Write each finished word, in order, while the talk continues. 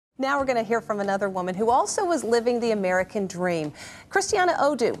Now we're going to hear from another woman who also was living the American dream. Christiana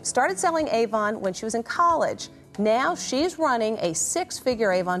Odu started selling Avon when she was in college. Now she's running a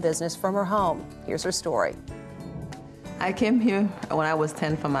six-figure Avon business from her home. Here's her story. I came here when I was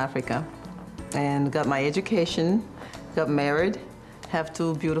 10 from Africa and got my education, got married, have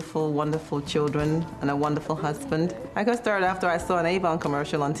two beautiful, wonderful children and a wonderful husband. I got started after I saw an Avon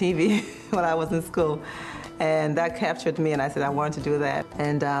commercial on TV when I was in school. And that captured me, and I said I wanted to do that.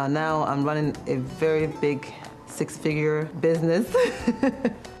 And now I'm running a very big six-figure business.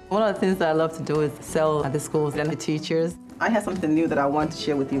 One of the things that I love to do is sell at the schools and the teachers. I have something new that I want to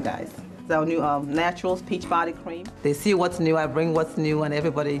share with you guys. It's our new Naturals Peach Body Cream. They see what's new, I bring what's new, and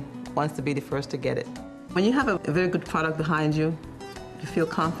everybody wants to be the first to get it. When you have a very good product behind you, you feel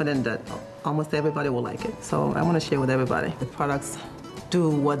confident that almost everybody will like it. So I want to share with everybody. The products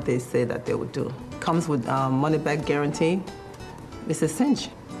do what they say that they would do. Comes with money-back guarantee. It's a cinch.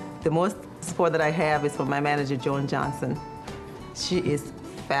 The most support that I have is from my manager, Joan Johnson. She is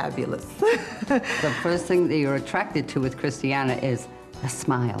fabulous. The first thing that you're attracted to with Christiana is a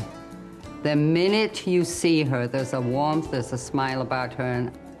smile. The minute you see her, there's a warmth, there's a smile about her.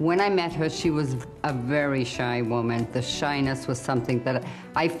 And when I met her, she was a very shy woman. The shyness was something that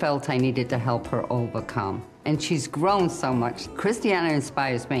I felt I needed to help her overcome. And she's grown so much. Christiana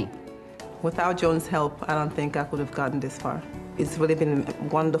inspires me. Without Joan's help, I don't think I could have gotten this far. It's really been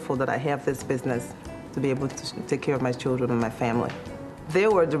wonderful that I have this business to be able to take care of my children and my family. They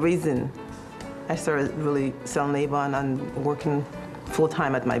were the reason I started really selling Avon and working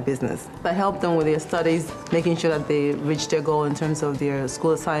full-time at my business. I help them with their studies, making sure that they reach their goal in terms of their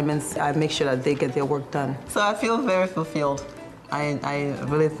school assignments. I make sure that they get their work done. So I feel very fulfilled. I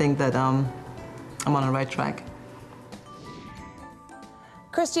really think that I'm on the right track.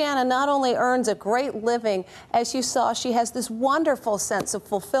 Christiana not only earns a great living, as you saw, she has this wonderful sense of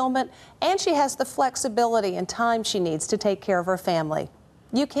fulfillment, and she has the flexibility and time she needs to take care of her family.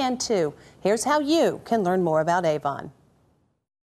 You can too. Here's how you can learn more about Avon.